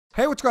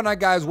Hey, what's going on,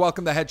 guys?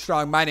 Welcome to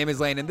Headstrong. My name is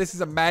Lane, and this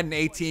is a Madden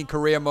 18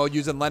 career mode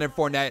using Leonard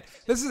Fournette.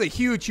 This is a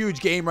huge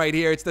game right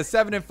here. It's the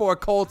 7-4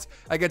 Colts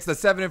against the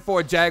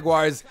 7-4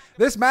 Jaguars.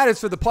 This matters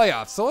for the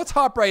playoffs, so let's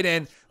hop right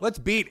in. Let's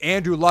beat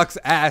Andrew Luck's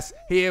ass.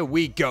 Here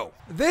we go.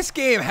 This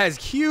game has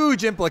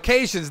huge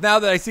implications now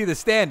that I see the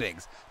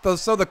standings.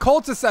 So the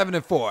Colts are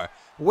 7-4.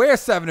 We're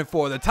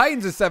 7-4. The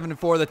Titans are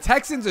 7-4. The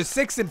Texans are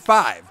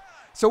 6-5.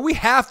 So we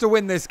have to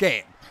win this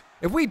game.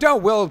 If we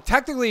don't, we'll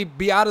technically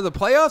be out of the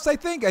playoffs, I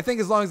think. I think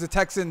as long as the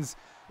Texans,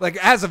 like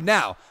as of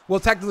now,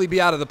 will technically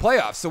be out of the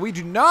playoffs. So we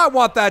do not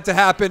want that to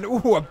happen.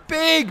 Ooh, a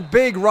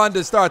big run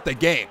to start the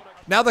game.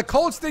 Now, the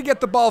Colts did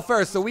get the ball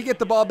first, so we get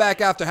the ball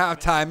back after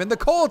halftime. And the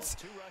Colts,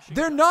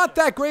 they're not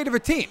that great of a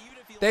team.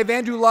 They have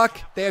Andrew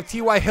Luck. They have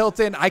T.Y.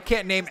 Hilton. I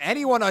can't name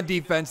anyone on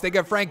defense. They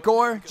got Frank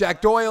Gore,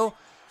 Jack Doyle.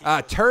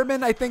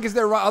 Turman, I think, is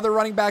their other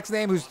running back's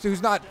name,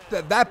 who's not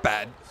that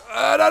bad. No,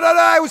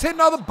 I was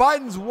hitting all the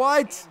buttons.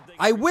 What?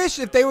 I wish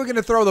if they were going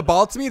to throw the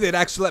ball to me, they'd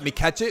actually let me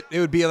catch it. It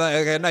would be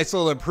like a nice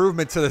little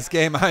improvement to this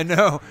game, I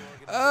know.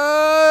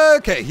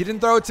 Okay, he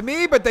didn't throw it to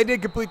me, but they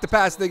did complete the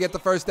pass. They get the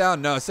first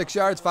down. No, 6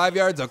 yards, 5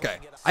 yards, okay.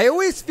 I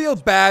always feel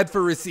bad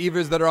for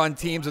receivers that are on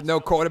teams with no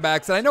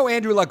quarterbacks. And I know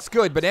Andrew Luck's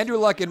good, but Andrew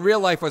Luck in real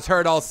life was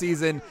hurt all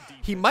season.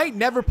 He might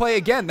never play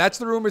again. That's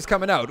the rumors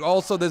coming out.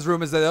 Also, there's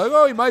rumors that, like,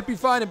 oh, he might be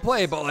fine and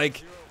play, but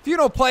like, if you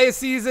don't play a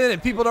season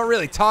and people don't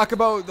really talk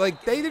about,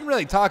 like, they didn't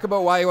really talk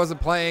about why he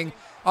wasn't playing.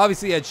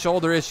 Obviously, he had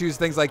shoulder issues,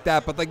 things like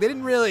that, but like they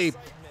didn't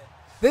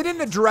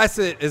address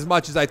it as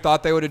much as I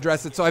thought they would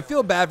address it. So I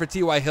feel bad for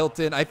T.Y.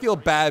 Hilton. I feel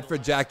bad for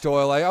Jack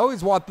Doyle. I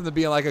always want them to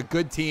be like a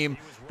good team.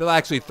 They'll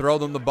actually throw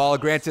them the ball.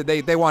 Granted,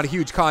 they want a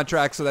huge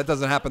contract, so that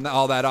doesn't happen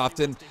all that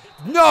often.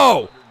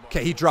 No!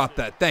 Okay, he dropped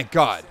that. Thank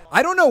God.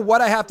 I don't know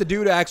what I have to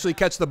do to actually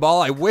catch the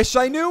ball. I wish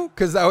I knew,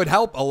 because that would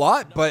help a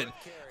lot, but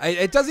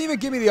it doesn't even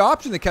give me the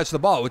option to catch the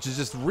ball, which is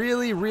just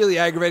really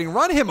aggravating.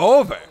 Run him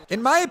over.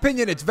 In my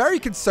opinion, it's very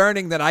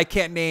concerning that I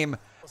can't name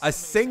a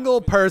single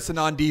person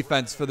on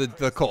defense for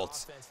the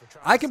Colts.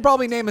 I can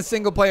probably name a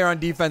single player on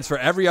defense for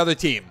every other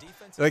team,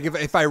 like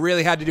if I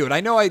really had to do it.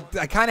 I know I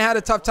kind of had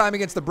a tough time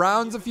against the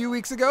Browns a few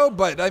weeks ago,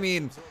 but I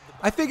mean,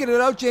 I figured it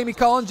out. Jamie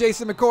Collins,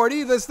 Jason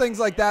McCourty, there's things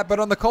like that. But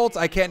on the Colts,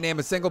 I can't name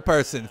a single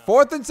person.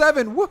 4th and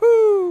 7.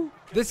 Woohoo!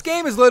 This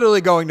game is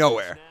literally going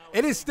nowhere.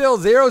 It is still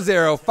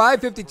 0-0,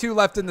 5:52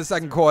 left in the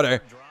second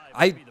quarter.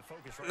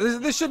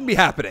 This shouldn't be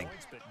happening.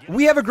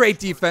 We have a great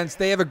defense.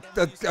 They have a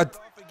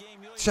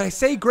should I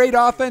say great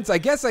offense? I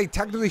guess I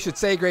technically should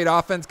say great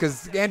offense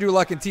because Andrew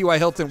Luck and T.Y.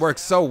 Hilton work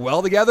so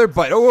well together.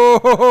 But,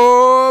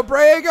 oh,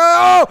 break.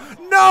 Oh,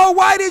 no,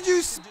 why did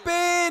you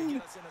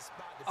spin?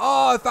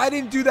 Oh, if I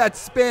didn't do that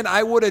spin,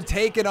 I would have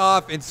taken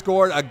off and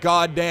scored a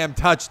goddamn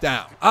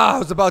touchdown. I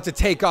was about to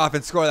take off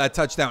and score that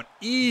touchdown.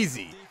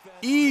 Easy.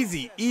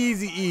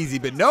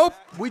 But nope,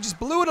 we just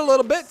blew it a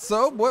little bit,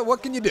 so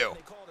what can you do?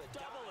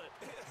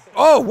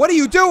 Oh, what are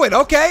you doing?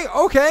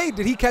 Okay.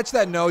 Did he catch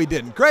that? No, he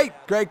didn't. Great.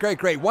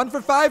 1 for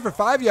 5 for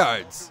 5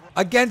 yards.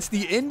 Against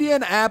the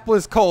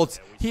Indianapolis Colts,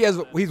 he's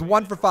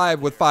 1 for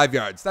 5 with 5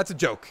 yards. That's a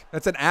joke.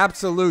 That's an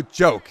absolute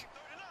joke.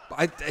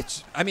 I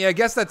mean, I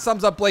guess that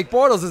sums up Blake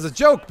Bortles as a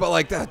joke, but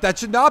like that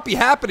should not be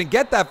happening.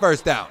 Get that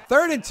first down.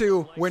 3rd and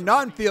 2. We're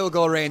not in field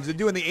goal range. They're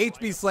doing the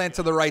HB slant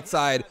to the right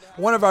side.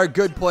 One of our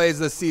good plays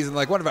this season,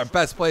 like one of our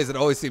best plays that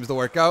always seems to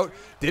work out.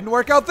 Didn't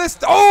work out this.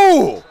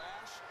 Oh!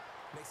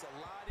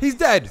 He's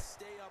dead.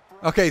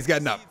 Okay, he's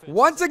getting up.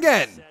 Once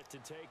again,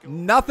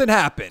 nothing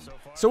happened.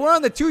 So we're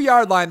on the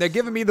 2-yard line. They're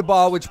giving me the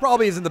ball, which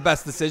probably isn't the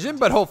best decision,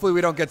 but hopefully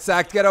we don't get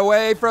sacked. Get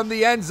away from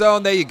the end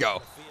zone. There you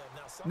go.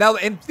 Now,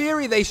 in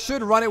theory, they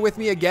should run it with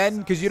me again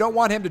because you don't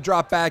want him to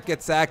drop back,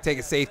 get sacked, take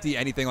a safety,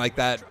 anything like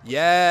that.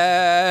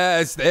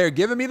 Yes, they're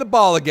giving me the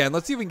ball again.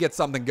 Let's see if we can get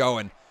something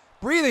going.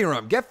 Breathing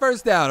room. Get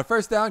first down. A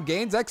first down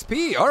gains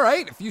XP. All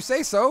right, if you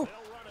say so.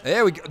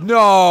 There we go.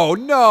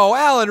 No,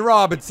 Allen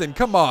Robinson.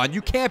 Come on.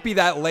 You can't be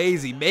that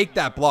lazy. Make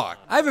that block.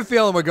 I have a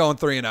feeling we're going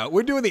 3 and out.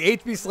 We're doing the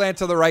HB slant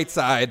to the right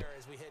side.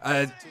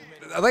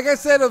 Like I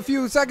said a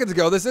few seconds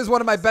ago, this is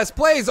one of my best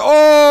plays.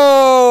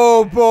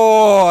 Oh,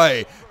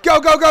 boy. Go.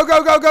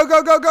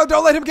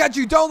 Don't let him catch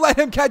you. Don't let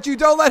him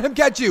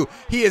catch you.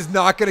 He is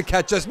not going to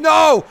catch us.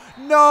 No.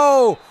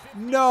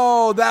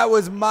 That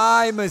was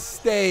my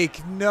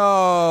mistake.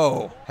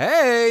 No.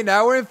 Hey,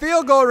 now we're in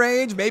field goal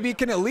range. Maybe it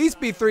can at least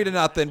be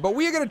 3-0, but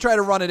we are going to try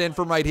to run it in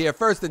from right here.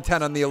 1st and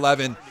 10 on the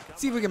 11.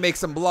 See if we can make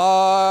some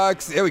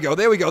blocks. There we go.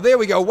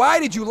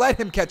 Why did you let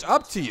him catch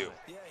up to you?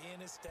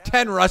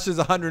 10 rushes,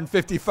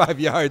 155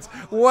 yards.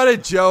 What a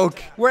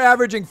joke. We're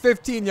averaging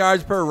 15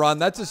 yards per run.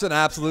 That's just an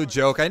absolute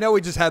joke. I know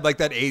we just had like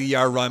that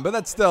 80-yard run, but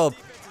that's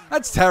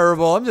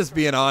terrible. I'm just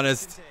being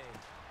honest.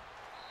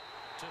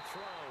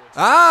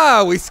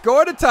 We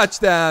scored a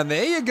touchdown.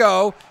 There you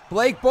go.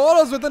 Blake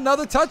Bortles with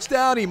another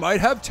touchdown. He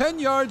might have 10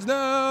 yards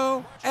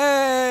now.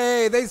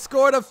 Hey, they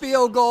scored a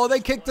field goal.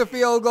 They kicked a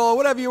field goal.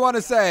 Whatever you want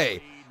to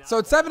say. So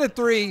it's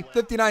 7-3,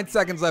 59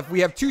 seconds left.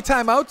 We have 2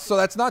 timeouts, so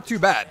that's not too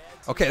bad.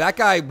 Okay, that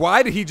guy,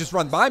 why did he just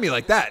run by me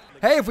like that?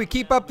 Hey, if we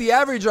keep up the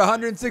average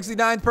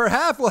 169 per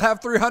half, we'll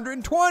have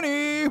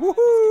 320.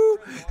 Woohoo!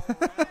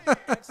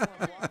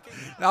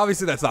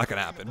 Obviously, that's not going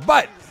to happen.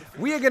 But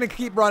we are going to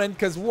keep running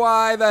because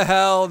why the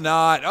hell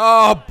not?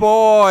 Oh,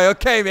 boy.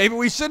 Okay, maybe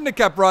we shouldn't have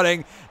kept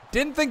running.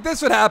 Didn't think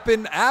this would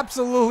happen.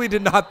 Absolutely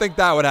did not think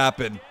that would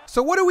happen.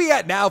 So what are we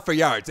at now for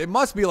yards? It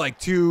must be like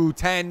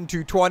 210,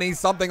 220,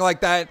 something like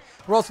that.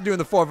 We're also doing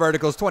the 4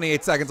 verticals,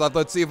 28 seconds left.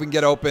 Let's see if we can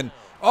get open.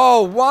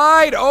 Oh,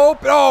 wide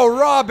open. Oh,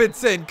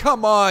 Robinson,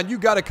 come on. You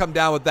got to come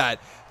down with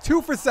that.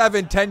 2 for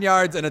 7, 10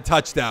 yards, and a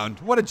touchdown.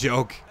 What a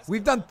joke.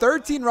 We've done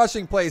 13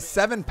 rushing plays,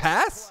 7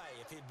 pass?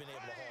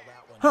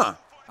 Huh.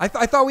 I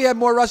thought we had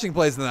more rushing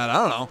plays than that. I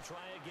don't know.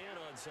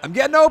 I'm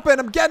getting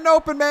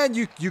open, man.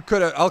 You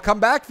could have. I'll come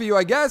back for you,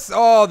 I guess.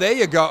 Oh, there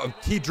you go.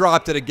 He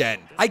dropped it again.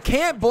 I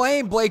can't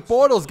blame Blake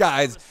Bortles,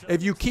 guys,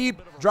 if you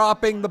keep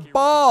dropping the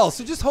ball.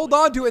 So just hold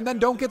on to it and then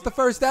don't get the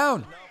first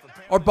down.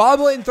 Or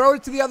bobble it and throw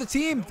it to the other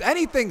team.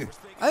 Anything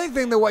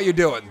than what you're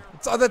doing.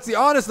 That's the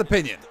honest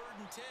opinion.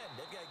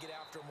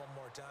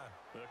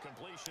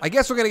 I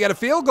guess we're going to get a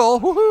field goal.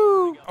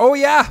 Woohoo! Oh,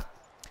 yeah.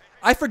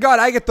 I forgot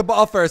I get the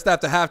ball first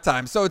after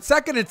halftime. So it's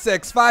 2nd and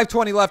 6,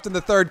 5:20 left in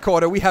the 3rd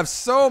quarter. We have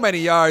so many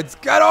yards.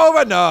 Get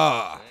over.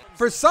 No.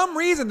 For some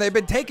reason, they've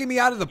been taking me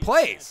out of the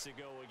plays.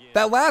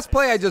 That last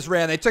play I just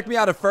ran, they took me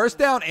out of 1st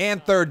down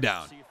and 3rd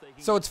down.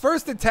 So it's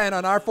 1st and 10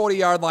 on our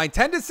 40-yard line,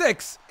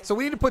 10-6. So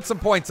we need to put some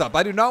points up.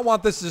 I do not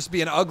want this to just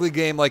be an ugly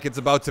game like it's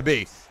about to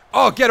be.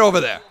 Oh, get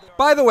over there.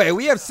 By the way,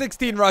 we have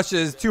 16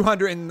 rushes,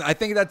 200, and I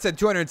think that said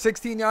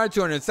 216 yards,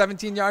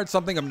 217 yards,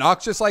 something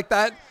obnoxious like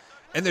that.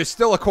 And there's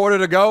still a quarter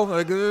to go.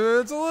 Like,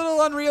 it's a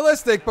little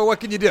unrealistic, but what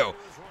can you do?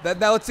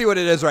 Now let's see what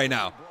it is right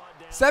now.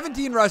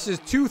 17 rushes,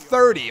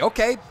 230.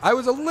 Okay, I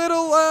was a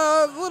little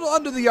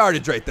under the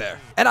yardage right there.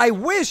 And I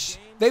wish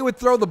they would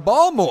throw the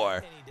ball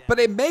more, but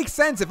it makes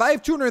sense. If I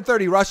have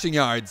 230 rushing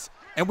yards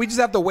and we just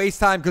have to waste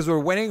time because we're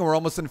winning, we're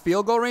almost in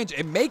field goal range,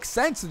 it makes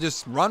sense to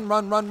just run.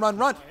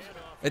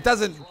 It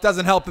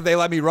doesn't help if they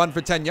let me run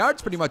for 10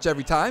 yards pretty much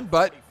every time,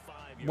 but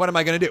what am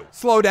I going to do?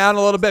 Slow down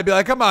a little bit, be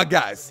like, come on,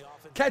 guys.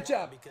 Catch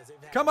up.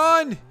 Come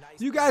on.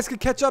 You guys could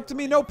catch up to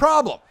me, no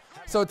problem.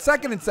 So it's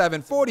 2nd and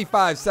 7,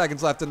 45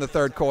 seconds left in the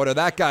 3rd quarter.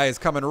 That guy is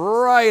coming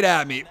right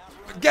at me.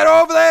 Get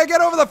over there. Get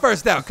over the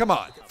first down. Come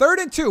on. 3rd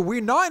and 2.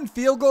 We're not in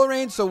field goal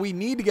range, so we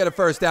need to get a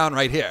first down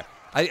right here.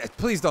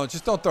 Please don't.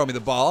 Just don't throw me the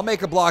ball. I'll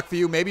make a block for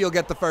you. Maybe you'll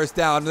get the first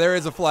down. There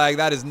is a flag.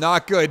 That is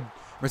not good.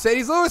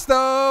 Mercedes Lewis,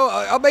 though.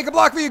 I'll make a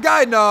block for you,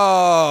 guy.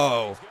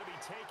 No.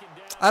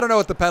 I don't know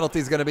what the penalty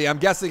is going to be. I'm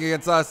guessing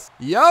against us.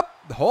 Yup.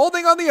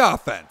 Holding on the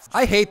offense.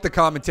 I hate the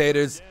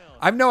commentators.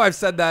 I know I've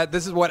said that.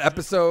 This is what,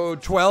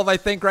 episode 12, I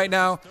think, right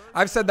now.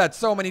 I've said that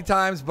so many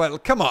times,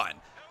 but come on.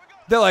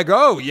 They're like,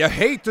 oh, you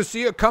hate to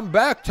see it come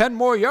back 10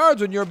 more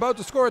yards when you're about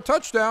to score a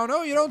touchdown.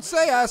 Oh, you don't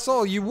say,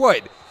 asshole. You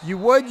would. You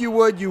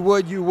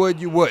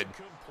would.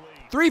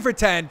 3 for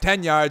 10,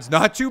 10 yards.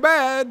 Not too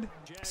bad.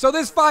 So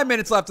there's 5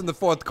 minutes left in the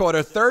 4th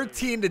quarter.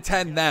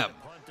 13-10 them.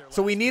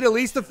 So we need at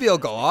least a field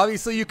goal.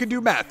 Obviously, you can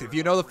do math. If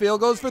you know the field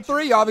goals for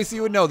 3, obviously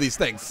you would know these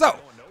things. So,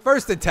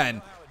 1st and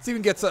 10. Let's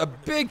even get a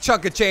big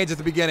chunk of change at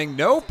the beginning.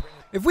 Nope.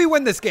 If we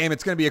win this game,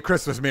 it's going to be a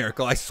Christmas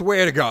miracle. I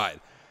swear to God.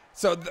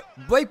 So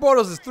Blake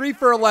Bortles is 3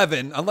 for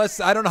 11.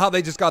 Unless, I don't know how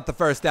they just got the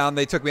first down.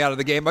 They took me out of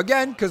the game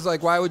again. Because,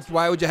 like, why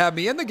would you have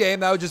me in the game?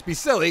 That would just be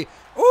silly.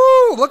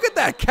 Ooh, look at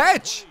that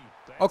catch.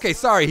 Okay,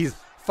 sorry. He's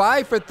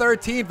 5 for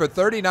 13 for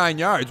 39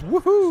 yards.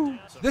 Woohoo.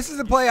 This is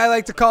a play I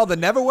like to call the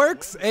never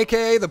works,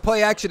 a.k.a. the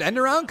play action end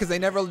around. Because they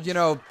never, you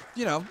know.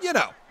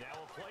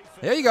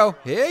 Here you go.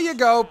 Here you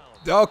go.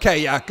 Okay,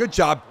 yeah, good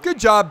job. Good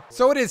job.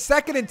 So it is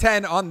 2nd and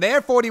 10 on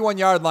their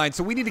 41-yard line.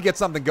 So we need to get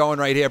something going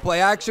right here.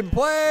 Play action,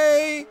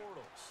 play.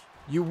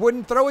 You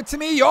wouldn't throw it to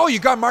me? Oh, you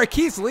got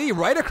Marquise Lee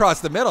right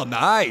across the middle.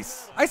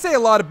 Nice. I say a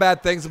lot of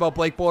bad things about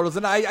Blake Bortles,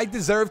 and I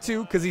deserve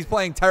to because he's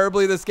playing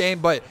terribly this game,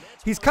 but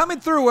he's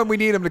coming through when we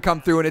need him to come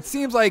through, and it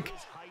seems like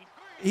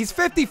he's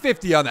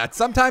 50-50 on that.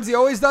 Sometimes he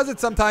always does it.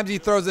 Sometimes he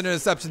throws an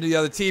interception to the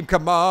other team.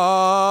 Come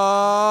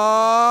on.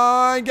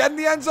 Get in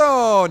the end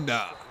zone.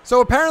 So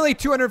apparently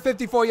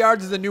 254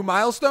 yards is a new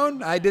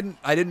milestone. I didn't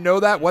know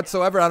that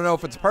whatsoever. I don't know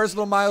if it's a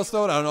personal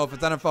milestone. I don't know if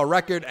it's NFL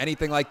record,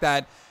 anything like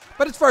that.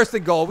 But it's 1st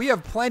and goal. We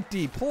have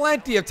plenty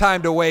of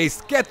time to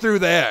waste. Get through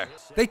there.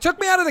 They took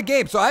me out of the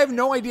game, so I have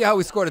no idea how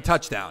we scored a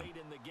touchdown.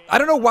 I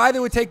don't know why they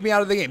would take me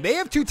out of the game. They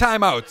have 2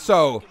 timeouts,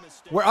 so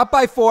we're up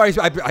by 4.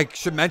 I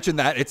should mention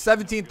that. It's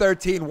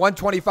 17-13,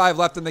 125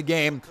 left in the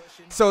game.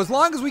 So as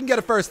long as we can get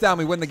a first down,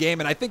 we win the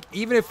game. And I think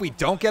even if we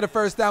don't get a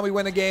first down, we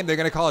win the game. They're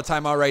going to call a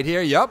timeout right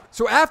here. Yep.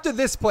 So after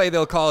this play,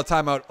 they'll call a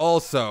timeout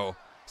also.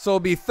 So it'll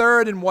be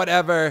 3rd and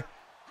whatever.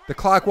 The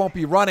clock won't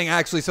be running,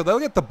 actually, so they'll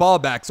get the ball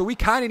back. So we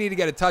kind of need to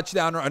get a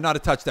touchdown, or not a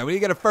touchdown. We need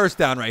to get a first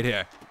down right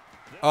here.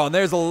 Oh, and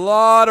there's a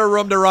lot of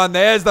room to run.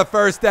 There's the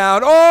first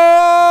down.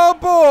 Oh,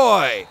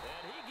 boy.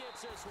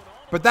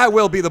 But that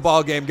will be the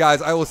ball game,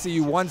 guys. I will see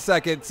you 1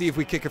 second, see if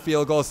we kick a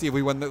field goal, see if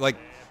we win.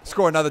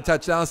 score another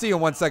touchdown. I'll see you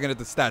in 1 second at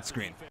the stat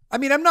screen. I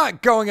mean, I'm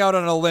not going out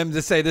on a limb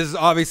to say this is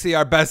obviously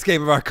our best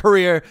game of our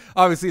career.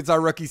 Obviously, it's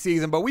our rookie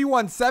season, but we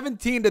won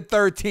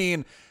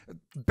 17-13.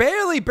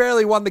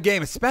 Barely won the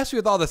game, especially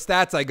with all the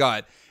stats I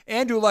got.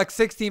 Andrew Luck,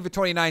 16 for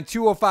 29,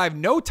 205,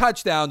 no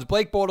touchdowns.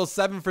 Blake Bortles,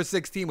 7 for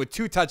 16 with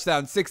 2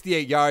 touchdowns,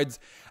 68 yards.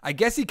 I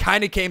guess he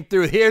kind of came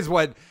through. Here's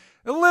what,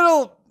 a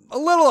little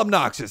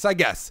obnoxious, I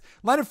guess.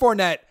 Leonard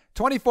Fournette,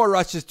 24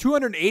 rushes,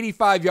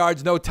 285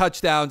 yards, no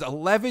touchdowns,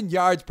 11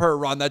 yards per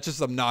run. That's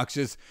just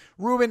obnoxious.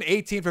 Ruben,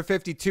 18 for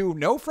 52.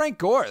 No Frank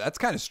Gore. That's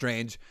kind of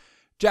strange.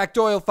 Jack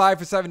Doyle, 5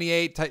 for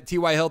 78.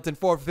 T.Y. Hilton,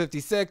 4 for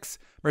 56.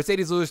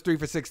 Mercedes Lewis, 3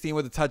 for 16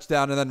 with a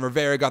touchdown. And then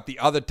Rivera got the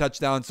other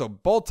touchdown. So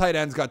both tight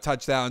ends got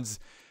touchdowns.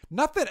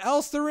 Nothing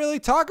else to really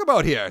talk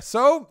about here.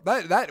 So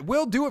that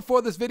will do it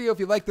for this video. If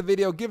you like the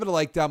video, give it a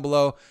like down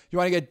below. If you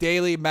want to get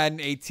daily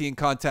Madden 18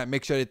 content,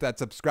 make sure to hit that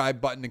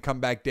subscribe button and come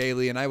back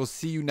daily. And I will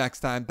see you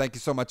next time. Thank you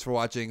so much for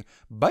watching.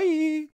 Bye.